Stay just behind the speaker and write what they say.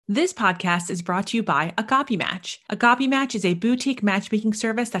This podcast is brought to you by Agape Match. Agape Match is a boutique matchmaking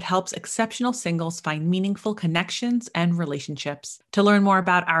service that helps exceptional singles find meaningful connections and relationships. To learn more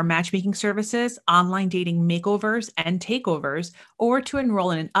about our matchmaking services, online dating makeovers and takeovers, or to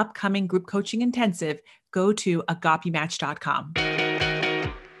enroll in an upcoming group coaching intensive, go to agapematch.com.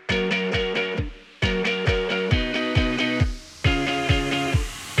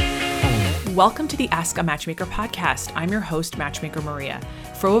 Welcome to the Ask a Matchmaker podcast. I'm your host, Matchmaker Maria.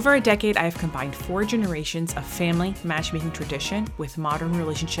 For over a decade, I have combined 4 generations of family matchmaking tradition with modern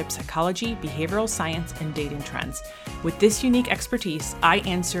relationship psychology, behavioral science, and dating trends. With this unique expertise, I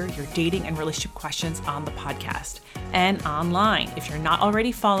answer your dating and relationship questions on the podcast and online. If you're not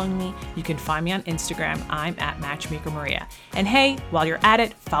already following me, you can find me on Instagram. I'm at Matchmaker Maria. And hey, while you're at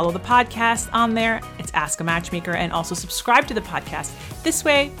it, follow the podcast on there. It's Ask a Matchmaker, and also subscribe to the podcast. This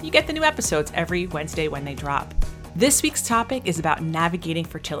way, you get the new episodes every Wednesday when they drop. This week's topic is about navigating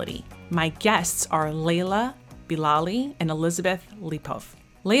fertility. My guests are Leyla, Bilali, and Elizabeth Lipov.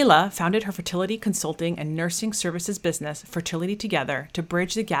 Leyla founded her fertility consulting and nursing services business, Fertility Together, to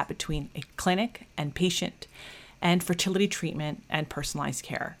bridge the gap between a clinic and patient and fertility treatment and personalized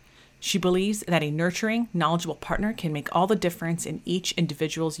care. She believes that a nurturing, knowledgeable partner can make all the difference in each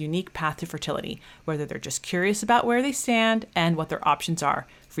individual's unique path to fertility, whether they're just curious about where they stand and what their options are,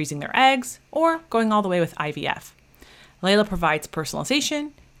 freezing their eggs, or going all the way with IVF. Leyla provides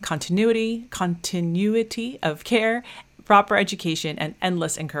personalization, continuity of care, proper education, and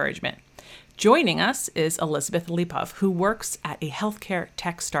endless encouragement. Joining us is Elizabeth Lipov, who works at a healthcare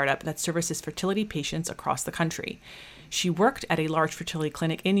tech startup that services fertility patients across the country. She worked at a large fertility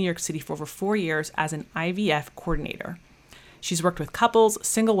clinic in New York City for over 4 years as an IVF coordinator. She's worked with couples,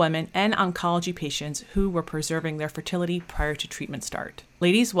 single women, and oncology patients who were preserving their fertility prior to treatment start.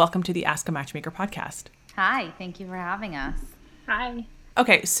 Ladies, welcome to the Ask a Matchmaker podcast. Hi, thank you for having us. Hi.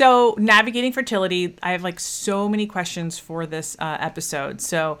 Okay, so navigating fertility, I have so many questions for this episode.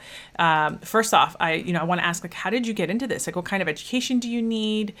 So first off, I want to ask, how did you get into this? What kind of education do you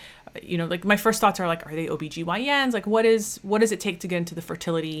need? My first thoughts are are they OBGYNs? What does it take to get into the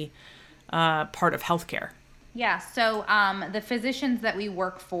fertility part of healthcare? Yeah, so the physicians that we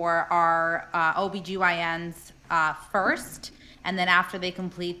work for are OBGYNs first. And then after they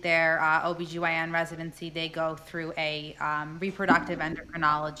complete their OBGYN residency, they go through a reproductive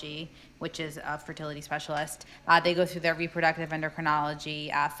endocrinology, which is a fertility specialist. They go through their reproductive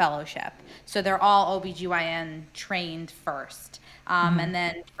endocrinology fellowship. So they're all OBGYN trained first. And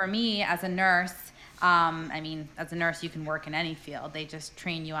then for me as a nurse, as a nurse, you can work in any field. They just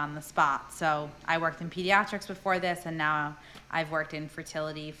train you on the spot. So I worked in pediatrics before this, and now I've worked in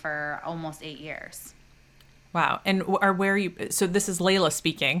fertility for almost 8 years. Wow. And where are you? So this is Leyla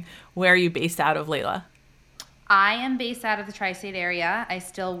speaking. Where are you based out of, Leyla? I am based out of the tri-state area. I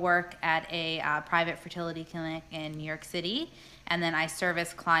still work at a private fertility clinic in New York City. And then I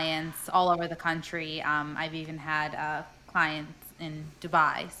service clients all over the country. I've even had clients in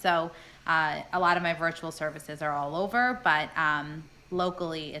Dubai. So a lot of my virtual services are all over, but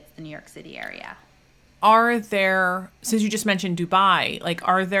locally it's the New York City area. Are there, since you just mentioned Dubai,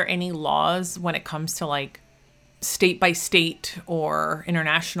 are there any laws when it comes to state by state or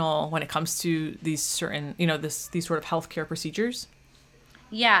international when it comes to these certain, these sort of healthcare procedures?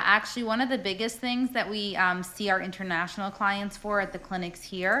 Yeah, actually, one of the biggest things that we see our international clients for at the clinics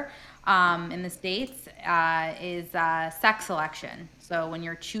here in the States is sex selection. So when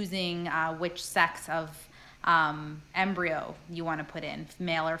you're choosing which sex of embryo you want to put in,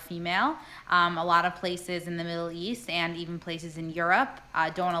 male or female. A lot of places in the Middle East and even places in Europe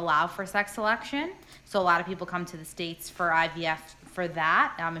don't allow for sex selection. So a lot of people come to the States for IVF for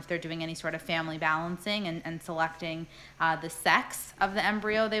that, if they're doing any sort of family balancing and selecting the sex of the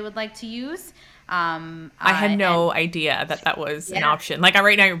embryo they would like to use. I had no idea that was an option.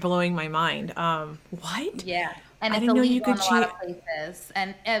 Right now you're blowing my mind. What? Yeah. And it's illegal in a lot of places.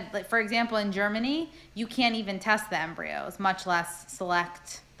 And for example, in Germany, you can't even test the embryos, much less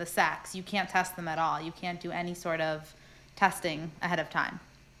select the sex. You can't test them at all. You can't do any sort of testing ahead of time.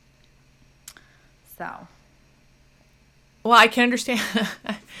 So. Well, I can understand.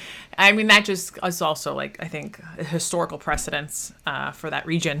 That just is also I think a historical precedence for that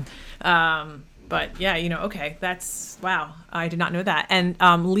region. But yeah, okay, that's, wow. I did not know that. And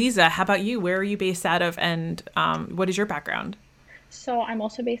Liza, how about you? Where are you based out of, and what is your background? So I'm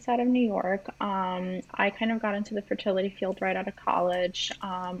also based out of New York. I kind of got into the fertility field right out of college.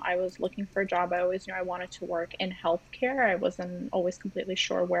 I was looking for a job. I always knew I wanted to work in healthcare. I wasn't always completely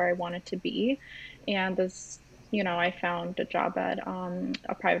sure where I wanted to be. And this I found a job at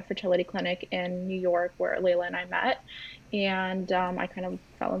a private fertility clinic in New York where Leyla and I met, and I kind of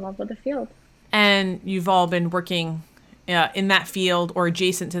fell in love with the field. And you've all been working in that field or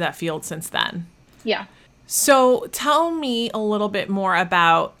adjacent to that field since then. Yeah. So tell me a little bit more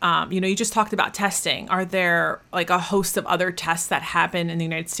about, you just talked about testing. Are there like a host of other tests that happen in the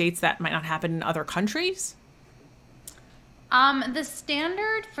United States that might not happen in other countries? The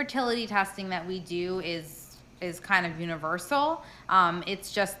standard fertility testing that we do is kind of universal.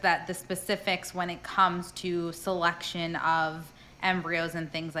 It's just that the specifics when it comes to selection of embryos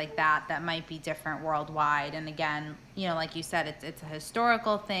and things like that might be different worldwide. And again, like you said, it's a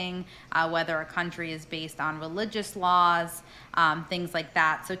historical thing, whether a country is based on religious laws, things like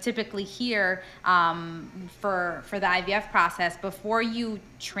that. So typically here, for the IVF process, before you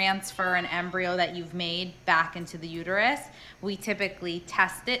transfer an embryo that you've made back into the uterus, we typically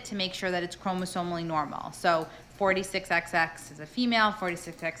test it to make sure that it's chromosomally normal. So 46XX is a female,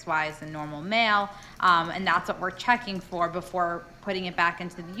 46XY is a normal male, and that's what we're checking for before putting it back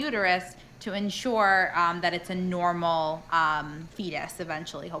into the uterus to ensure that it's a normal fetus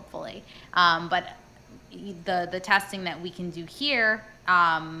eventually, hopefully. But the testing that we can do here,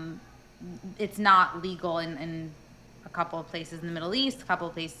 it's not legal in a couple of places in the Middle East, a couple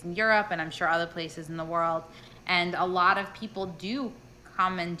of places in Europe, and I'm sure other places in the world. And a lot of people do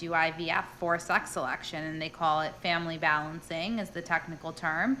come and do IVF for sex selection, and they call it family balancing is the technical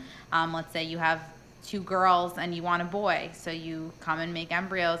term. Let's say you have two girls and you want a boy, so you come and make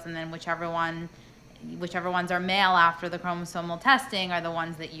embryos, and then whichever ones are male after the chromosomal testing are the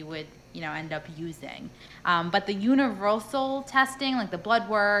ones that you would end up using. But the universal testing, like the blood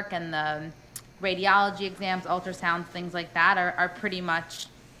work and the radiology exams, ultrasounds, things like that, are pretty much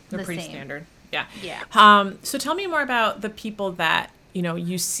They're the pretty same. standard. Yeah. Yeah. So tell me more about the people that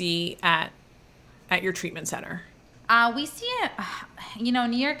you see at your treatment center. We see it,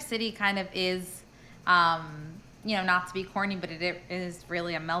 New York City kind of is, not to be corny, but it is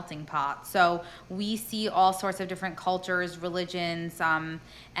really a melting pot. So we see all sorts of different cultures, religions,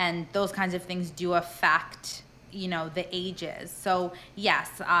 and those kinds of things do affect the ages. So yes,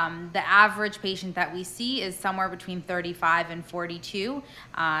 the average patient that we see is somewhere between 35 and 42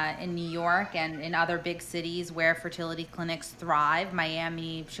 in New York and in other big cities where fertility clinics thrive,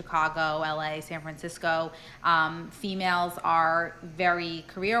 Miami, Chicago, LA, San Francisco. Females are very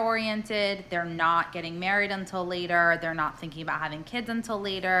career oriented. They're not getting married until later. They're not thinking about having kids until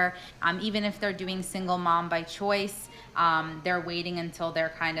later. Even if they're doing single mom by choice, they're waiting until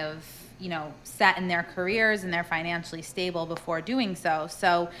they're kind of set in their careers and they're financially stable before doing so.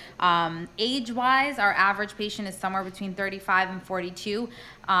 So age-wise, our average patient is somewhere between 35 and 42.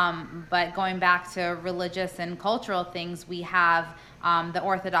 But going back to religious and cultural things, we have the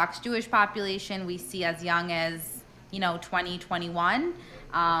Orthodox Jewish population we see as young as 20, 21.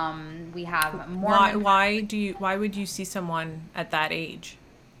 We have Mormon. Why would you see someone at that age?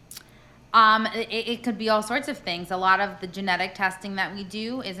 It could be all sorts of things. A lot of the genetic testing that we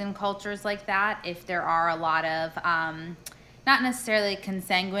do is in cultures like that. If there are a lot of, not necessarily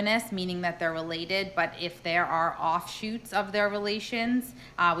consanguineous, meaning that they're related, but if there are offshoots of their relations,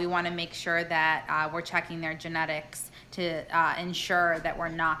 we want to make sure that we're checking their genetics to ensure that we're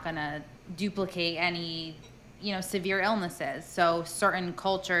not going to duplicate any, severe illnesses. So certain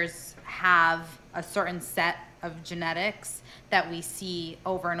cultures have a certain set of genetics that we see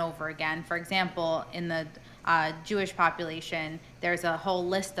over and over again. For example, in the Jewish population, there's a whole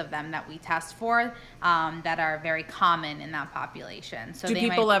list of them that we test for that are very common in that population. So do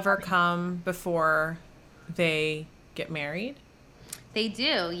people ever come before they get married? They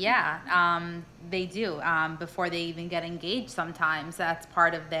do, yeah. They do. Before they even get engaged sometimes. That's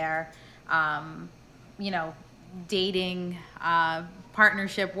part of their, dating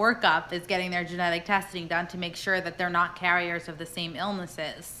partnership workup is getting their genetic testing done to make sure that they're not carriers of the same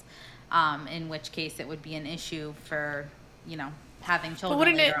illnesses, in which case it would be an issue for, having children. But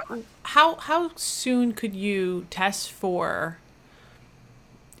wouldn't it, how soon could you test for,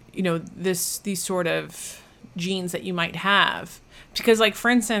 these sort of genes that you might have? Because like, for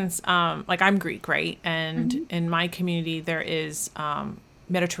instance, like I'm Greek, right? And in my community, there is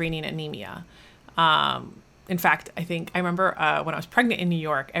Mediterranean anemia. In fact, I remember when I was pregnant in New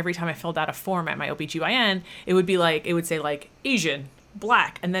York, every time I filled out a form at my OBGYN, it would say like Asian,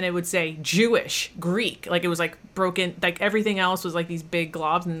 Black, and then it would say Jewish, Greek. Like it was like broken, like everything else was like these big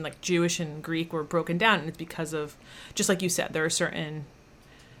globs, and like Jewish and Greek were broken down. And it's because of, just like you said, there are certain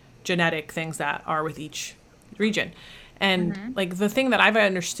genetic things that are with each region. And like the thing that I've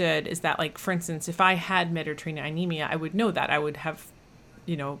understood is that, like, for instance, if I had Mediterranean anemia, I would know that I would have,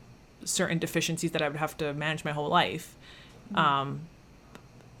 certain deficiencies that I would have to manage my whole life. I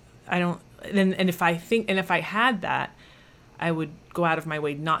don't, and if I had that, I would go out of my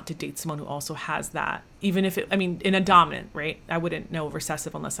way not to date someone who also has that, even if in a dominant, right? I wouldn't know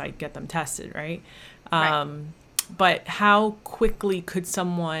recessive unless I get them tested, right? Right. But how quickly could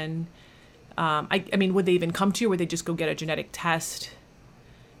someone, would they even come to you, or would they just go get a genetic test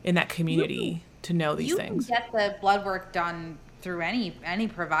in that community to know these things? You can get the blood work done through any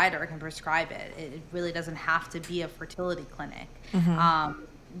provider can prescribe it. It really doesn't have to be a fertility clinic.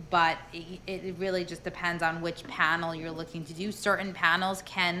 But it really just depends on which panel you're looking to do. Certain panels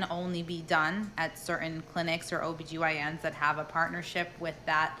can only be done at certain clinics or OBGYNs that have a partnership with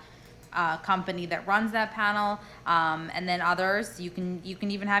that company that runs that panel. And then others, you can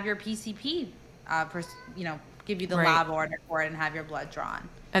even have your PCP, give you the Right. lab order for it and have your blood drawn.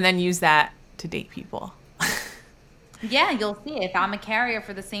 And then use that to date people. Yeah, you'll see. If I'm a carrier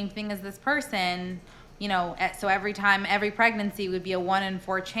for the same thing as this person, so every pregnancy would be a 1 in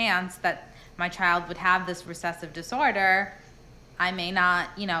 4 chance that my child would have this recessive disorder. I may not,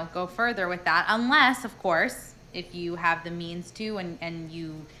 go further with that unless, of course, if you have the means to and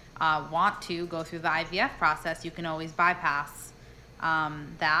you want to go through the IVF process, you can always bypass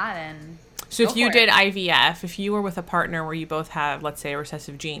that and. So if you did IVF, if you were with a partner where you both have, let's say, a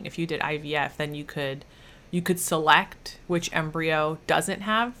recessive gene, if you did IVF, then you could select which embryo doesn't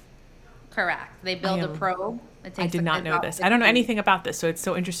have? Correct. They build a probe. I did not know this. I don't know anything about this, so it's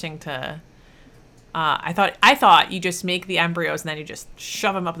so interesting to. I thought you just make the embryos and then you just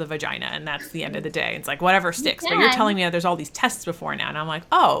shove them up the vagina and that's the end of the day. It's like whatever sticks. But you're telling me that there's all these tests before now, and I'm like,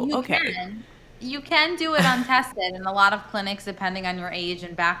 oh, okay. You can do it untested, and a lot of clinics, depending on your age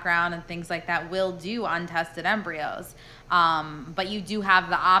and background and things like that, will do untested embryos. But you do have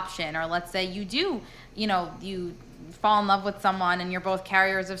the option, or let's say you do, you fall in love with someone and you're both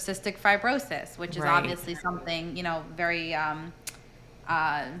carriers of cystic fibrosis, which is obviously something, very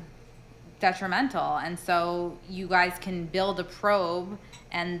detrimental. And so you guys can build a probe,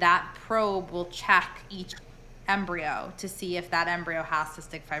 and that probe will check each embryo to see if that embryo has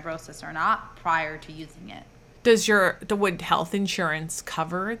cystic fibrosis or not prior to using it. Would health insurance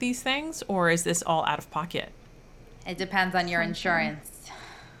cover these things, or is this all out of pocket? It depends on your insurance.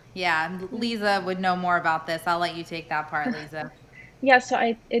 Yeah, Liza would know more about this. I'll let you take that part, Liza. Yeah,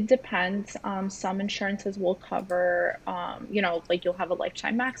 so it depends. Some insurances will cover, like you'll have a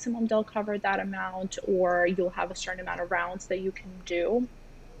lifetime maximum, they'll cover that amount, or you'll have a certain amount of rounds that you can do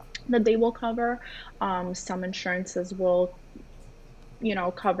that they will cover. Some insurances will,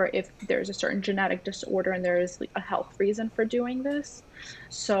 cover if there's a certain genetic disorder and there is a health reason for doing this.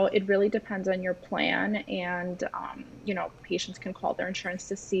 So it really depends on your plan, and patients can call their insurance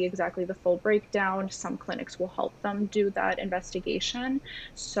to see exactly the full breakdown. Some clinics will help them do that investigation.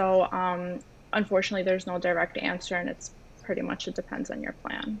 So unfortunately, there's no direct answer, and it's pretty much it depends on your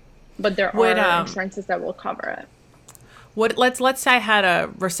plan. But there are insurances that will cover it. Let's say I had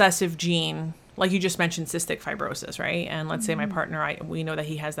a recessive gene, like you just mentioned, cystic fibrosis, right? And let's say my partner, we know that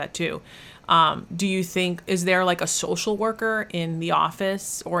he has that too. Do you think, is there like a social worker in the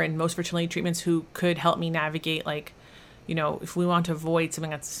office or in most fertility treatments who could help me navigate, like, if we want to avoid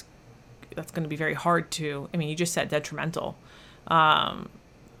something that's going to be very hard to, you just said detrimental,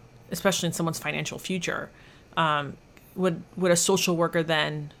 especially in someone's financial future. Would a social worker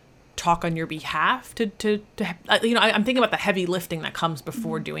then talk on your behalf to I'm thinking about the heavy lifting that comes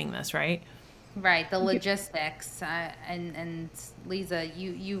before doing this, right? Right, the logistics, and Liza,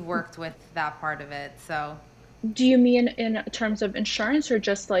 you worked with that part of it, so. Do you mean in terms of insurance or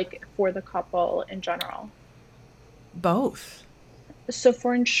just like for the couple in general? Both. So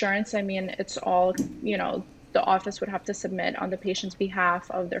for insurance, it's all, the office would have to submit on the patient's behalf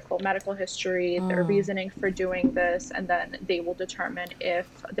of their full medical history, their reasoning for doing this, and then they will determine if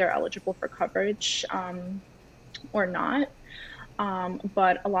they're eligible for coverage or not.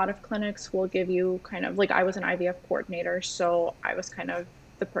 But a lot of clinics will give you kind of, like, I was an IVF coordinator, so I was kind of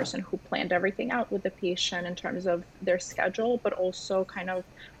the person who planned everything out with the patient in terms of their schedule, but also kind of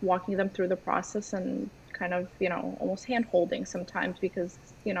walking them through the process and kind of, almost hand holding sometimes, because,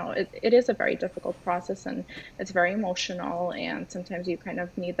 it is a very difficult process and it's very emotional. And sometimes you kind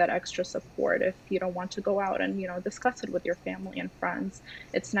of need that extra support if you don't want to go out and, discuss it with your family and friends.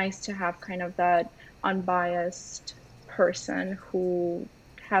 It's nice to have kind of that unbiased person who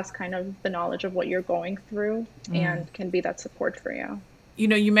has kind of the knowledge of what you're going through and can be that support for you.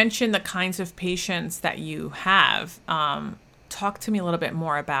 You mentioned the kinds of patients that you have. talk to me a little bit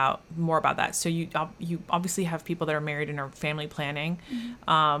more about that. So you obviously have people that are married and are family planning.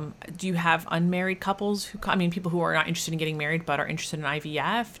 Do you have unmarried couples people who are not interested in getting married but are interested in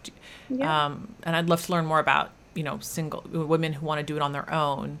IVF? Yeah. And I'd love to learn more about, single women who want to do it on their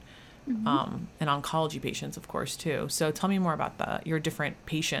own, and oncology patients, of course, too. So tell me more about your different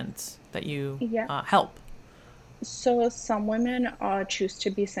patients that you help. So some women choose to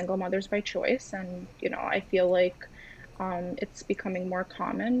be single mothers by choice, and I feel like it's becoming more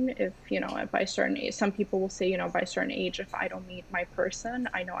common if by a certain age. Some people will say by a certain age, if I don't meet my person,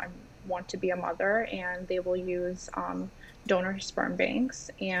 I know I want to be a mother, and they will use donor sperm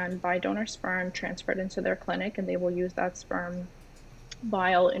banks and buy donor sperm, transfer it into their clinic, and they will use that sperm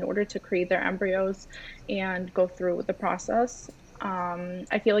vial in order to create their embryos and go through the process.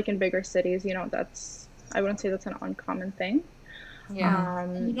 I feel like in bigger cities, I wouldn't say that's an uncommon thing. Yeah.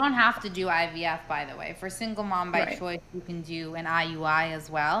 You don't have to do IVF, by the way. For single mom by Right. choice, you can do an IUI as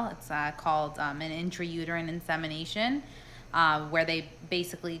well. It's called an intrauterine insemination, where they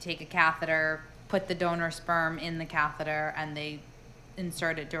basically take a catheter, put the donor sperm in the catheter, and they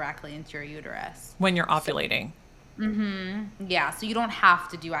insert it directly into your uterus. When you're ovulating. Yeah, so you don't have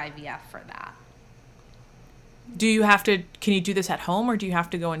to do IVF for that. Can you do this at home, or do you have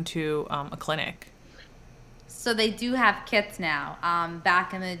to go into a clinic? So they do have kits now.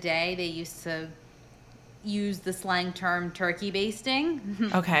 Back in the day, they used to use the slang term turkey basting.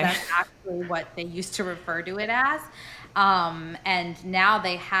 Okay. That's actually what they used to refer to it as. And now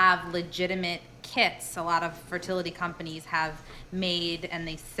they have legitimate kits. A lot of fertility companies have made and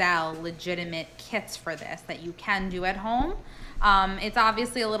they sell legitimate kits for this that you can do at home. It's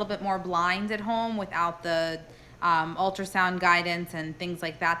obviously a little bit more blind at home without the ultrasound guidance and things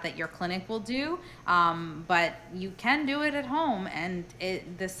like that your clinic will do, but you can do it at home, and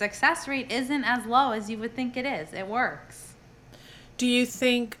the success rate isn't as low as you would think it is. It works. Do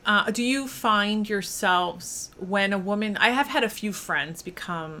you find yourselves when a woman, I have had a few friends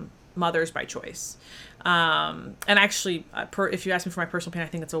become mothers by choice, and actually if you ask me for my personal opinion, I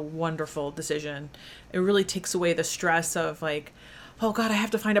think it's a wonderful decision. It really takes away the stress of like, oh God, I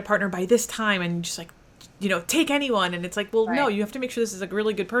have to find a partner by this time, and just like, take anyone. And it's like, well, no, you have to make sure this is a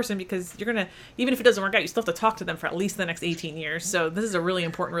really good person, because you're going to, even if it doesn't work out, you still have to talk to them for at least the next 18 years. So this is a really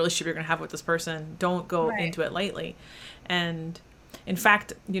important relationship you're going to have with this person. Don't go into it lightly. And in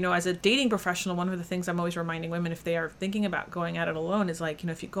fact, as a dating professional, one of the things I'm always reminding women if they are thinking about going at it alone is like,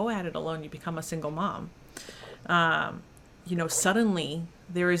 if you go at it alone, you become a single mom. Suddenly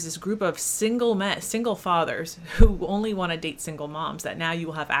there is this group of single fathers who only want to date single moms that now you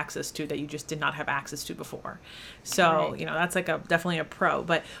will have access to that you just did not have access to before. So, that's like definitely a pro.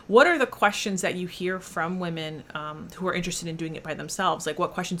 But what are the questions that you hear from women who are interested in doing it by themselves? Like,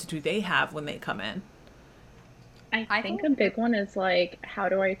 what questions do they have when they come in? I think a big one is like, how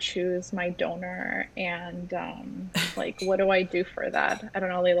do I choose my donor? And like, what do I do for that? I don't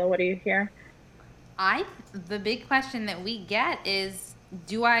know, Leyla, what do you hear? The big question that we get is,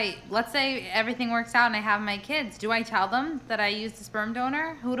 let's say everything works out and I have my kids, do I tell them that I used a sperm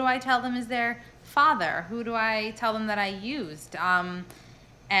donor? Who do I tell them is their father? Who do I tell them that I used?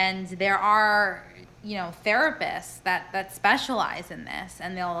 And there are, therapists that specialize in this,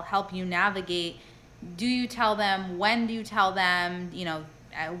 and they'll help you navigate. Do you tell them? When do you tell them?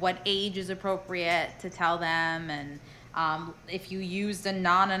 At what age is appropriate to tell them? And if you used a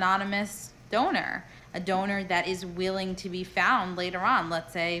non-anonymous donor, a donor that is willing to be found later on.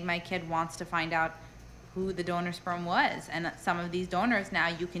 Let's say my kid wants to find out who the donor sperm was, and some of these donors now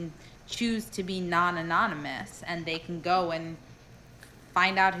you can choose to be non-anonymous, and they can go and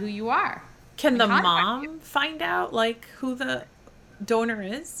find out who you are. Can the mom find out like who the donor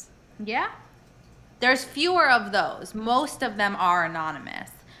is? Yeah. There's fewer of those. Most of them are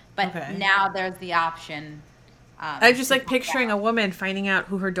anonymous, but now there's the option. I'm just like picturing a woman finding out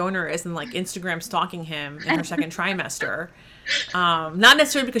who her donor is and like Instagram stalking him in her second trimester. Not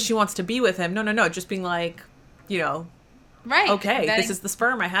necessarily because she wants to be with him. No. Just being like, right. Okay, this is the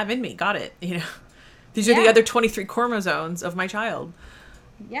sperm I have in me. Got it. These are the other 23 chromosomes of my child.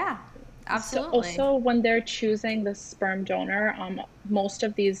 Yeah, absolutely. So also, when they're choosing the sperm donor, most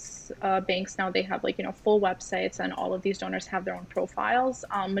of these banks now, they have full websites, and all of these donors have their own profiles.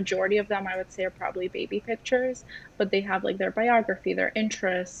 Majority of them, I would say, are probably baby pictures, but they have their biography, their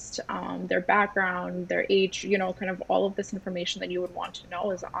interest, their background, their age, kind of all of this information that you would want to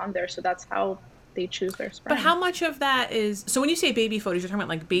know is on there. So that's how they choose their sperm. But how much of that is, so when you say baby photos, you're talking about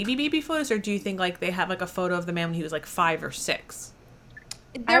like baby photos, or do you think like they have like a photo of the man when he was like 5 or 6?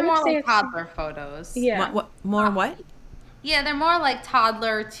 They're more like toddler photos. Yeah. What? Yeah, they're more like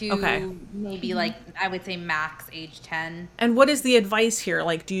toddler Okay. to maybe like, I would say max age 10. And what is the advice here?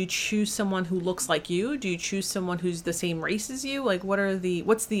 Like, do you choose someone who looks like you? Do you choose someone who's the same race as you? Like,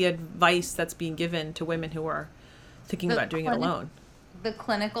 what's the advice that's being given to women who are thinking The about doing it clinic, alone? the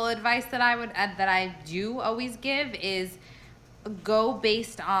clinical advice that I do always give is go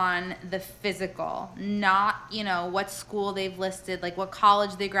based on the physical, not, what school they've listed, like what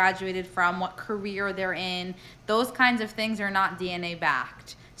college they graduated from, what career they're in. Those kinds of things are not DNA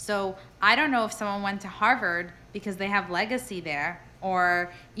backed. So I don't know if someone went to Harvard because they have legacy there,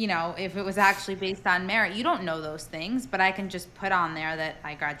 or, if it was actually based on merit. You don't know those things, but I can just put on there that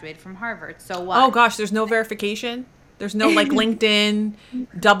I graduated from Harvard. So Oh what? gosh, there's no verification. There's no like LinkedIn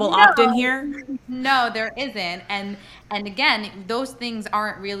double opt-in No, here. no, there isn't. And again, those things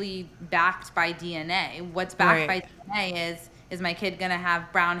aren't really backed by DNA. What's backed by Right. DNA is my kid gonna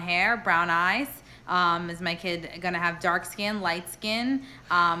have brown hair, brown eyes? Is my kid gonna have dark skin, light skin?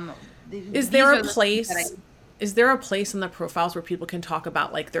 Is These there a are the things that place is there a place in the profiles where people can talk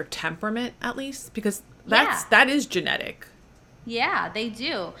about like their temperament at least? Because yeah. that is genetic. Yeah, they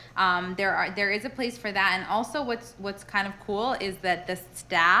do. There is a place for that, and also what's kind of cool is that the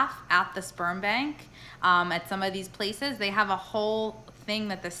staff at the sperm bank, at some of these places, they have a whole thing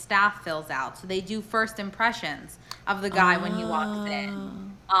that the staff fills out. So they do first impressions of the guy when he walks in,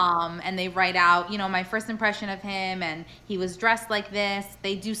 Oh. and they write out, my first impression of him, and he was dressed like this.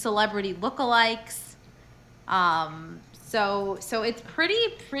 They do celebrity lookalikes. So it's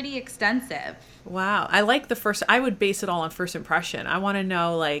pretty extensive. Wow. I like the first I would base it all on first impression. I want to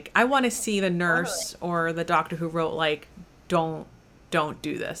know like I want to see the Totally. nurse or the doctor who wrote like don't don't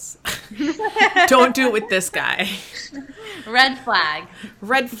do this. Don't do it with this guy. Red flag.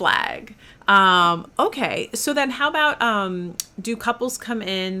 Red flag. Okay. So then how about do couples come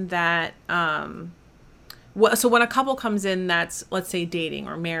in that so when a couple comes in that's let's say dating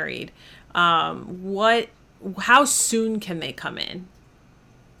or married, what how soon can they come in?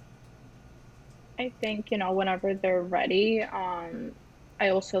 I think, whenever they're ready, I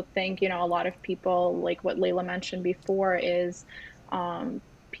also think, a lot of people, like what Layla mentioned before, is um,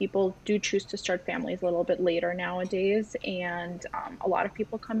 people do choose to start families a little bit later nowadays. And a lot of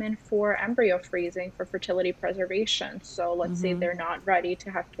people come in for embryo freezing for fertility preservation. So let's say they're not ready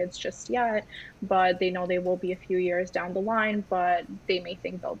to have kids just yet, but they know they will be a few years down the line, but they may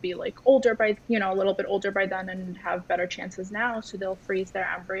think they'll be like older by, a little bit older by then and have better chances now. So they'll freeze their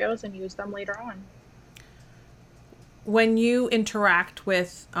embryos and use them later on. When you interact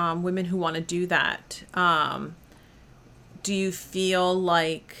with women who want to do that, do you feel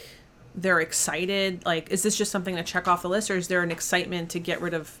like they're excited? Like, is this just something to check off the list, or is there an excitement to get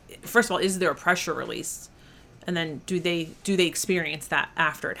rid of? First of all, is there a pressure release, and then do they experience that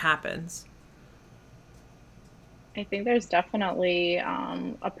after it happens? I think there's definitely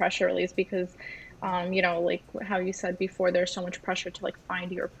a pressure release because, like how you said before, there's so much pressure to like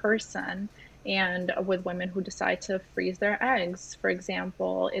find your person. And with women who decide to freeze their eggs, for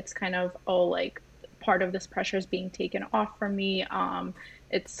example, it's kind of, oh, like part of this pressure is being taken off from me.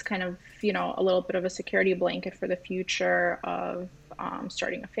 It's kind of, a little bit of a security blanket for the future of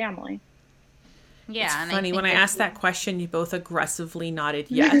starting a family. It's Yeah, and I funny when think I if asked that question, you both aggressively nodded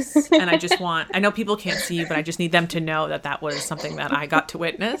yes, and I know people can't see you, but I just need them to know that that was something that I got to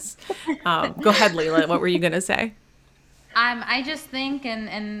witness. Go ahead, Leila. What were you gonna say? I just think,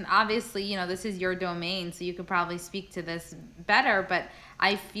 and obviously, this is your domain, so you could probably speak to this better, but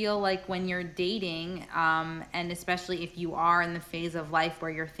I feel like when you're dating, and especially if you are in the phase of life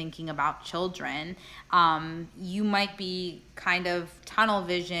where you're thinking about children, you might be kind of tunnel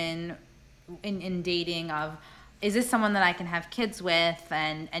vision in dating of, is this someone that I can have kids with?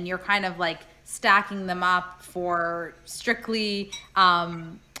 And you're kind of like stacking them up for strictly,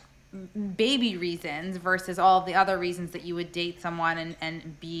 baby reasons versus all of the other reasons that you would date someone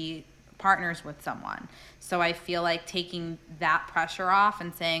and be partners with someone. So I feel like taking that pressure off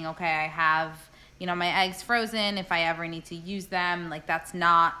and saying, okay, I have, my eggs frozen. If I ever need to use them, like that's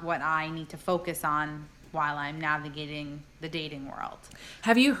not what I need to focus on while I'm navigating the dating world.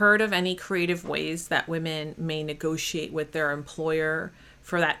 Have you heard of any creative ways that women may negotiate with their employer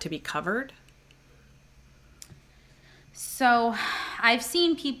for that to be covered? So I've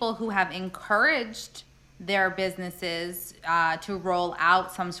seen people who have encouraged their businesses to roll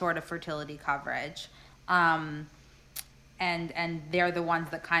out some sort of fertility coverage. Um, and they're the ones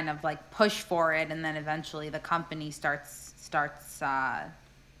that kind of like push for it, and then eventually the company starts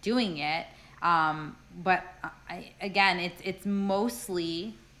doing it. But again, it's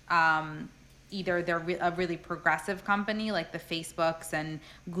mostly either they're a really progressive company like the Facebooks and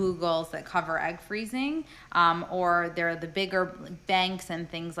Googles that cover egg freezing, or they're the bigger banks and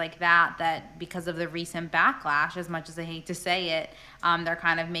things like that because of the recent backlash, as much as I hate to say it, they're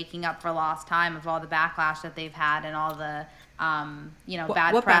kind of making up for lost time of all the backlash that they've had and all the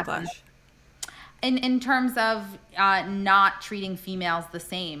bad What press. backlash? In terms of not treating females the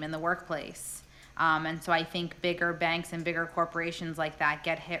same in the workplace. And so I think bigger banks and bigger corporations like that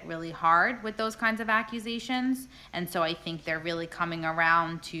get hit really hard with those kinds of accusations. And so I think they're really coming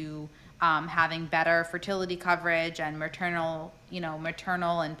around to having better fertility coverage and maternal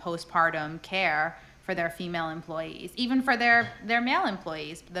and postpartum care for their female employees, even for their male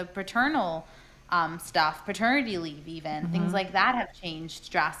employees. The paternal stuff, paternity leave even, things like that have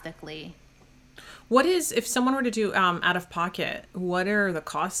changed drastically. What is, if someone were to do out of pocket, what are the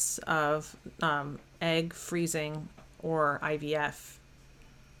costs of egg freezing or IVF?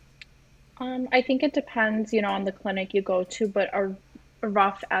 I think it depends, on the clinic you go to, but a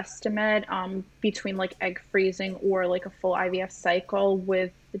rough estimate between like egg freezing or like a full IVF cycle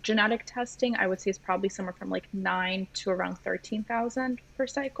with the genetic testing, I would say is probably somewhere from like 9 to around 13,000 per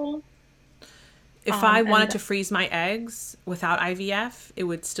cycle. If I wanted to freeze my eggs without IVF, it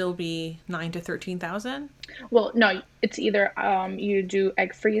would still be 9 to 13,000. Well, no, it's either you do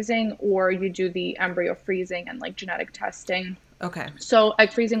egg freezing or you do the embryo freezing and like genetic testing. Okay. So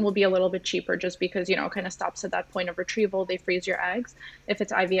egg freezing will be a little bit cheaper just because, it kind of stops at that point of retrieval. They freeze your eggs. If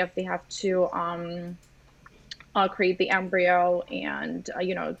it's IVF, they have to create the embryo and,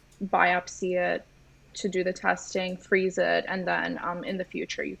 biopsy it to do the testing, freeze it, and then in the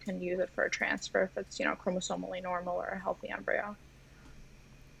future you can use it for a transfer if it's, chromosomally normal or a healthy embryo.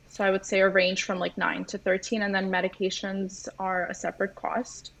 So I would say a range from like 9 to 13, and then medications are a separate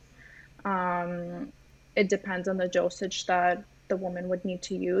cost. It depends on the dosage that the woman would need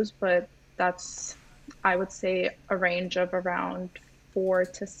to use, but that's, I would say, a range of around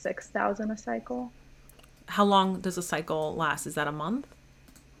 4,000 to 6,000 a cycle. How long does a cycle last? Is that a month?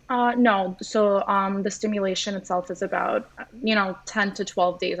 No. So the stimulation itself is about, 10 to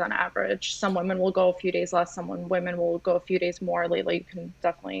 12 days on average. Some women will go a few days less. Women will go a few days more. Leyla, you can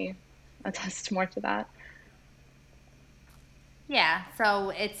definitely attest more to that. Yeah, so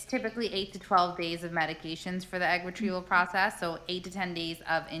it's typically 8 to 12 days of medications for the egg retrieval process. So 8 to 10 days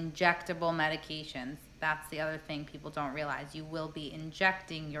of injectable medications. That's the other thing people don't realize. You will be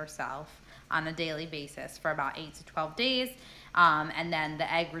injecting yourself on a daily basis for about 8 to 12 days. And then the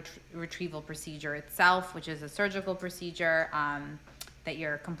egg retrieval procedure itself, which is a surgical procedure that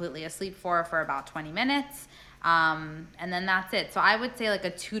you're completely asleep for about 20 minutes. And then that's it. So I would say like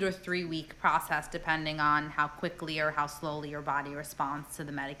a 2 to 3 week process, depending on how quickly or how slowly your body responds to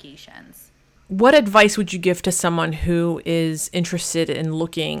the medications. What advice would you give to someone who is interested in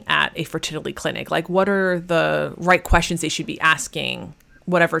looking at a fertility clinic? Like, what are the right questions they should be asking,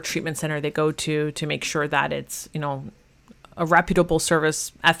 whatever treatment center they go to make sure that it's, a reputable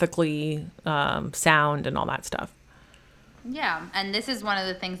service, ethically sound, and all that stuff? Yeah, and this is one of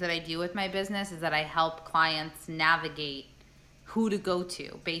the things that I do with my business, is that I help clients navigate who to go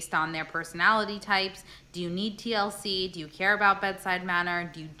to based on their personality types. Do you need TLC? Do you care about bedside manner?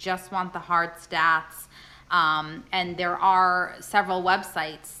 Do you just want the hard stats? And there are several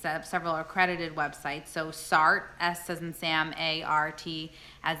websites, several accredited websites. So SART, S as in Sam, A-R-T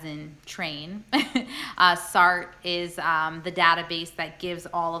as in train. SART is the database that gives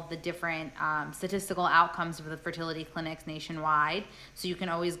all of the different statistical outcomes of the fertility clinics nationwide. So you can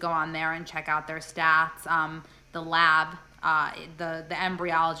always go on there and check out their stats. The lab, the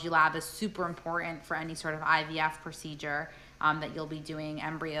embryology lab is super important for any sort of IVF procedure. That you'll be doing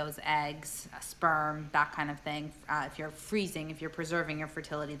embryos, eggs, sperm, that kind of thing. If you're freezing, if you're preserving your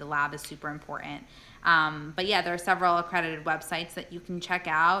fertility, the lab is super important. But yeah, there are several accredited websites that you can check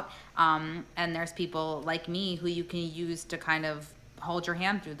out. And there's people like me who you can use to kind of hold your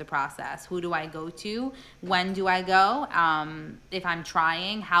hand through the process. Who do I go to? When do I go? If I'm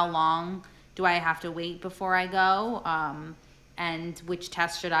trying, how long do I have to wait before I go? And which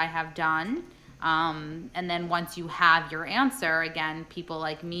test should I have done? And then once you have your answer, again, people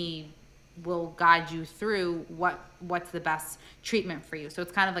like me will guide you through what's the best treatment for you. So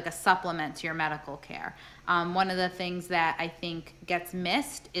it's kind of like a supplement to your medical care. One of the things that I think gets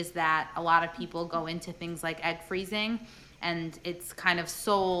missed is that a lot of people go into things like egg freezing, and it's kind of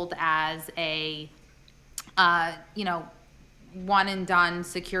sold as a, one and done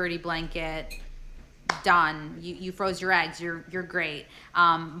security blanket. Done. You froze your eggs. You're great.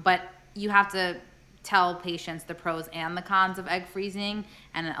 But you have to tell patients the pros and the cons of egg freezing,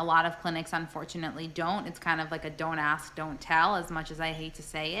 and a lot of clinics unfortunately don't. It's kind of like a don't ask, don't tell, as much as I hate to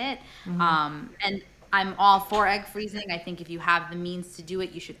say it. And I'm all for egg freezing. I think if you have the means to do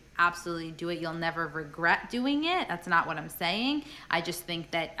it, you should absolutely do it. You'll never regret doing it. That's not what I'm saying. I just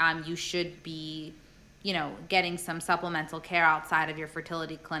think that you should be, getting some supplemental care outside of your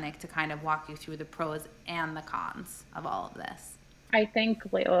fertility clinic to kind of walk you through the pros and the cons of all of this. I think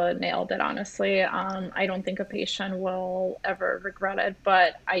Leyla nailed it, honestly. I don't think a patient will ever regret it,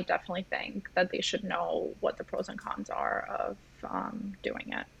 but I definitely think that they should know what the pros and cons are of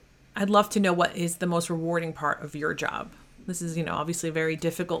doing it. I'd love to know what is the most rewarding part of your job. This is, obviously a very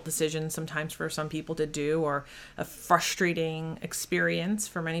difficult decision sometimes for some people to do, or a frustrating experience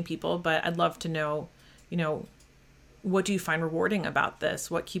for many people. But I'd love to know, what do you find rewarding about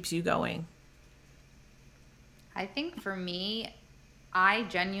this? What keeps you going? I think for me, I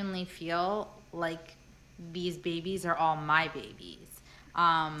genuinely feel like these babies are all my babies.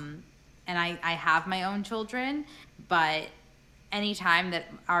 And I have my own children, but anytime that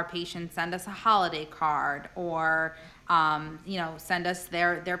our patients send us a holiday card, or send us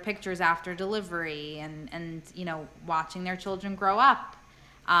their pictures after delivery, and watching their children grow up,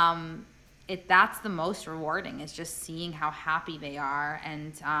 that's the most rewarding, is just seeing how happy they are,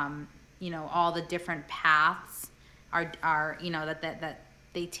 and all the different paths are that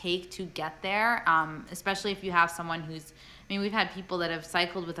they take to get there, especially if you have someone we've had people that have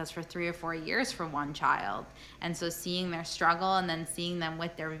cycled with us for 3 or 4 years for one child, and so seeing their struggle and then seeing them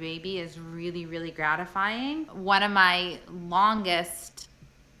with their baby is really, really gratifying. One of my longest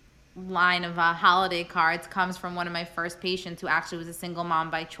line of holiday cards comes from one of my first patients, who actually was a single mom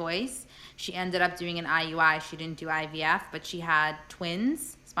by choice. She ended up doing an IUI. She didn't do IVF, but she had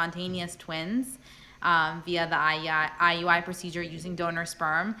twins, spontaneous twins, via the IUI procedure using donor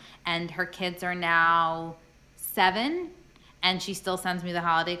sperm, and her kids are now 7, and she still sends me the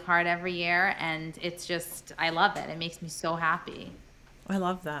holiday card every year, and it's just, I love it. It makes me so happy. I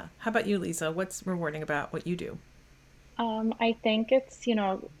love that. How about you, Lisa? What's rewarding about what you do? I think it's,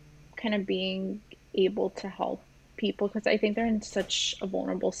 kind of being able to help people, because I think they're in such a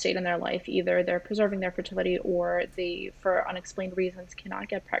vulnerable state in their life. Either they're preserving their fertility, or they, for unexplained reasons, cannot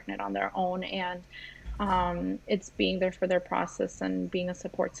get pregnant on their own. And it's being there for their process and being a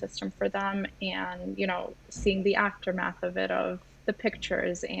support system for them, and, seeing the aftermath of it, of the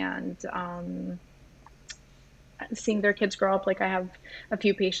pictures, and seeing their kids grow up. Like, I have a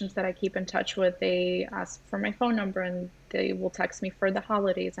few patients that I keep in touch with. They ask for my phone number, and they will text me for the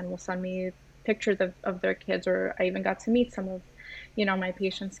holidays, and will send me pictures of their kids. Or I even got to meet some of, my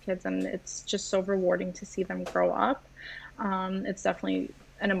patients' kids, and it's just so rewarding to see them grow up. It's definitely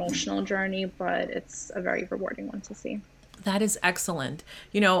an emotional journey, but it's a very rewarding one to see. That is excellent.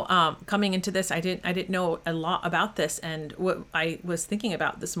 Coming into this, I didn't know a lot about this, and what I was thinking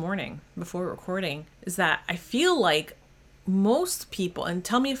about this morning before recording is that I feel like most people, and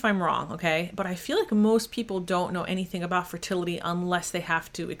tell me if I'm wrong, okay, but I feel like most people don't know anything about fertility unless they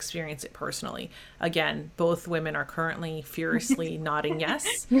have to experience it personally. Again, both women are currently furiously nodding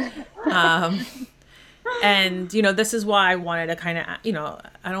yes. And, this is why I wanted to kind of,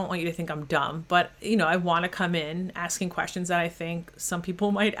 I don't want you to think I'm dumb, but, I want to come in asking questions that I think some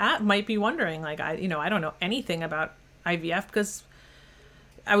people might be wondering. Like, I don't know anything about IVF, because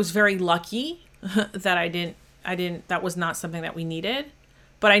I was very lucky that that was not something that we needed.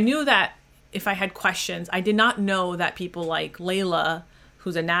 But I knew that if I had questions, I did not know that people like Leyla,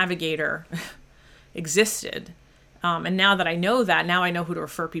 who's a navigator, existed. And now that I know that, now I know who to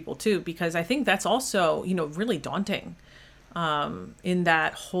refer people to, because I think that's also, really daunting, in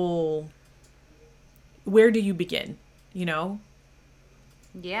that whole, where do you begin, Yeah,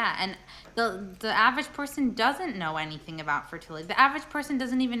 and the average person doesn't know anything about fertility. The average person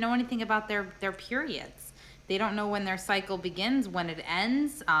doesn't even know anything about their periods. They don't know when their cycle begins, when it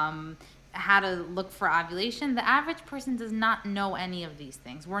ends, how to look for ovulation. The average person does not know any of these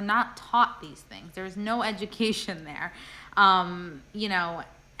things. We're not taught these things. There's no education there, and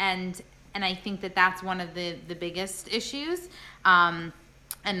I think that that's one of the biggest issues. And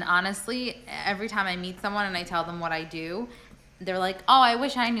honestly, every time I meet someone and I tell them what I do, they're like, oh, I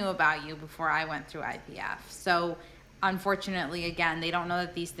wish I knew about you before I went through IVF. So unfortunately, again, they don't know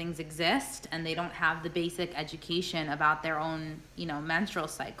that these things exist, and they don't have the basic education about their own, menstrual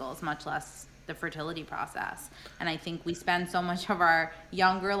cycles, much less the fertility process. And I think we spend so much of our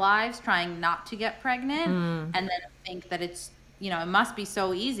younger lives trying not to get pregnant, and then think that it's, it must be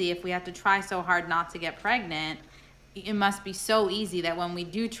so easy if we have to try so hard not to get pregnant. It must be so easy that when we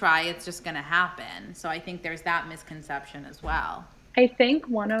do try, it's just going to happen. So I think there's that misconception as well. I think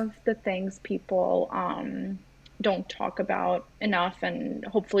one of the things people don't talk about enough, and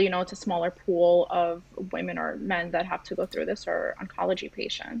hopefully, it's a smaller pool of women or men that have to go through this, are oncology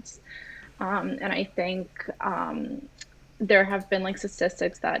patients. And I think there have been like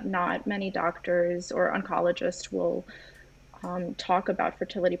statistics that not many doctors or oncologists will talk about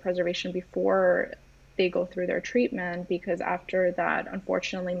fertility preservation before they go through their treatment, because after that,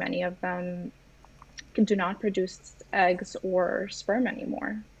 unfortunately, many of them do not produce eggs or sperm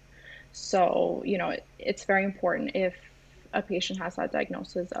anymore. So, it's very important if a patient has that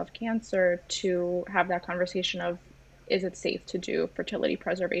diagnosis of cancer to have that conversation of, is it safe to do fertility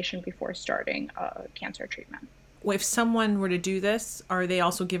preservation before starting a cancer treatment? If someone were to do this, are they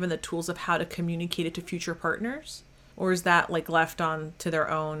also given the tools of how to communicate it to future partners? Or is that like left on to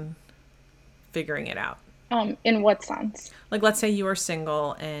their own figuring it out? In what sense? Like, let's say you are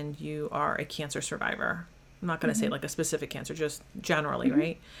single and you are a cancer survivor. I'm not going to say Mm-hmm. like a specific cancer, just generally, Mm-hmm.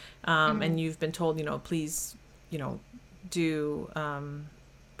 right? Mm-hmm. And you've been told, please, do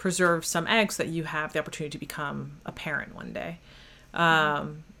preserve some eggs so that you have the opportunity to become a parent one day.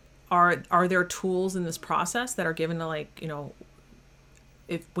 Mm-hmm. Are there tools in this process that are given to, like,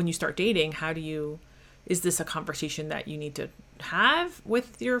 if when you start dating, is this a conversation that you need to have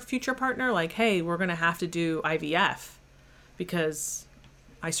with your future partner? Like, hey, we're going to have to do IVF because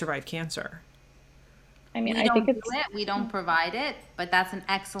I survived cancer. I mean, We I think don't do it's, it, we don't provide it, but that's an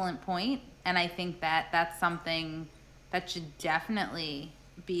excellent point, and I think that that's something that should definitely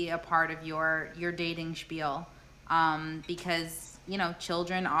be a part of your dating spiel, because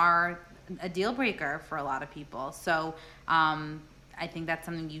children are a deal breaker for a lot of people. So I think that's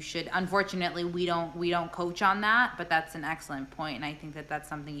something you should. Unfortunately, we don't coach on that, but that's an excellent point, and I think that that's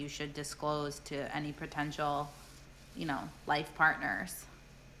something you should disclose to any potential, life partners.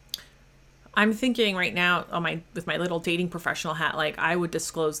 I'm thinking right now with my little dating professional hat, like I would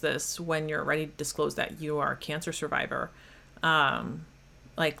disclose this when you're ready to disclose that you are a cancer survivor.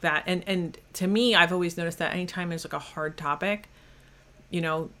 Like that. And to me, I've always noticed that anytime there's like a hard topic,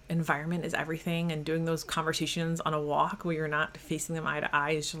 environment is everything, and doing those conversations on a walk where you're not facing them eye to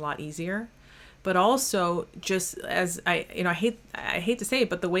eye is just a lot easier. But also, just as I hate to say it,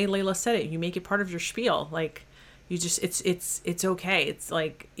 but the way Leyla said it, you make it part of your spiel. Like, you just, it's okay. It's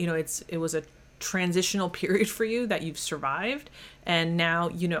like, it was a transitional period for you that you've survived, and now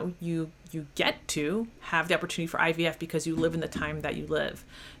you get to have the opportunity for IVF because you live in the time that you live.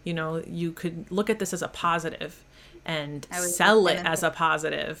 You could look at this as a positive and I was sell just it gonna as a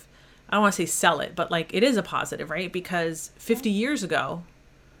positive. I don't want to say sell it, but like it is a positive, right? Because 50 years ago,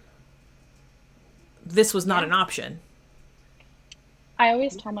 this was not Yeah, an option. I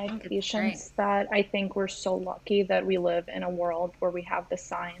always tell I my think it's great. patients that I think we're so lucky that we live in a world where we have the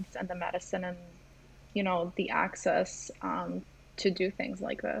science and the medicine and, the access to do things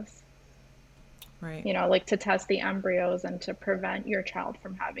like this. Right. Like to test the embryos and to prevent your child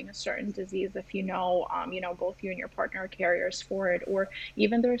from having a certain disease if both you and your partner are carriers for it, or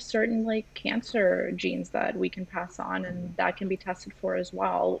even there's certain like cancer genes that we can pass on and that can be tested for as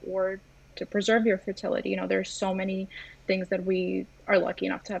well, or to preserve your fertility. There's so many things that we are lucky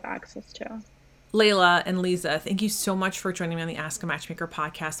enough to have access to. Leyla and Liza, thank you so much for joining me on the Ask a Matchmaker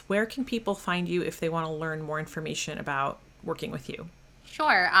podcast. Where can people find you if they want to learn more information about working with you?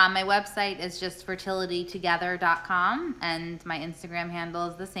 Sure. My website is just fertilitytogether.com, and my Instagram handle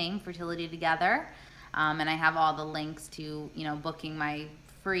is the same, fertilitytogether. And I have all the links to, booking my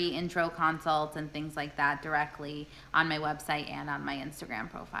free intro consults and things like that directly on my website and on my Instagram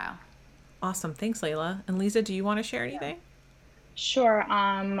profile. Awesome. Thanks, Leyla. And Liza, do you want to share anything? Sure.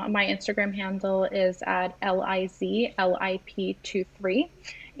 My Instagram handle is at LIZLIP23.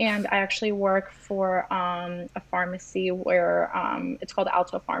 And I actually work for a pharmacy where it's called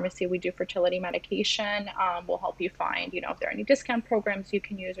Alto Pharmacy. We do fertility medication. We'll help you find, if there are any discount programs you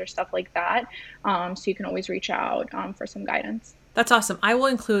can use or stuff like that. So you can always reach out for some guidance. That's awesome. I will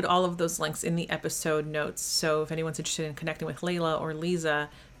include all of those links in the episode notes. So if anyone's interested in connecting with Leyla or Liza,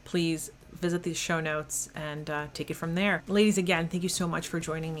 please visit these show notes and take it from there. Ladies, again, thank you so much for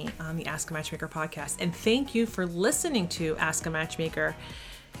joining me on the Ask a Matchmaker podcast. And thank you for listening to Ask a Matchmaker.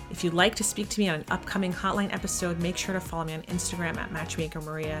 If you'd like to speak to me on an upcoming hotline episode, make sure to follow me on Instagram at Matchmaker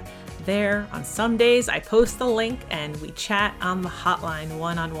Maria. There, on some days, I post the link and we chat on the hotline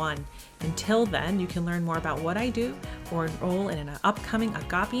one-on-one. Until then, you can learn more about what I do or enroll in an upcoming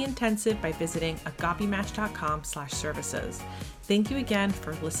Agape Intensive by visiting agapematch.com/services. Thank you again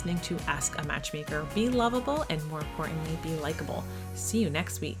for listening to Ask a Matchmaker. Be lovable and, more importantly, be likable. See you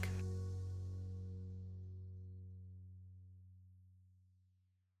next week.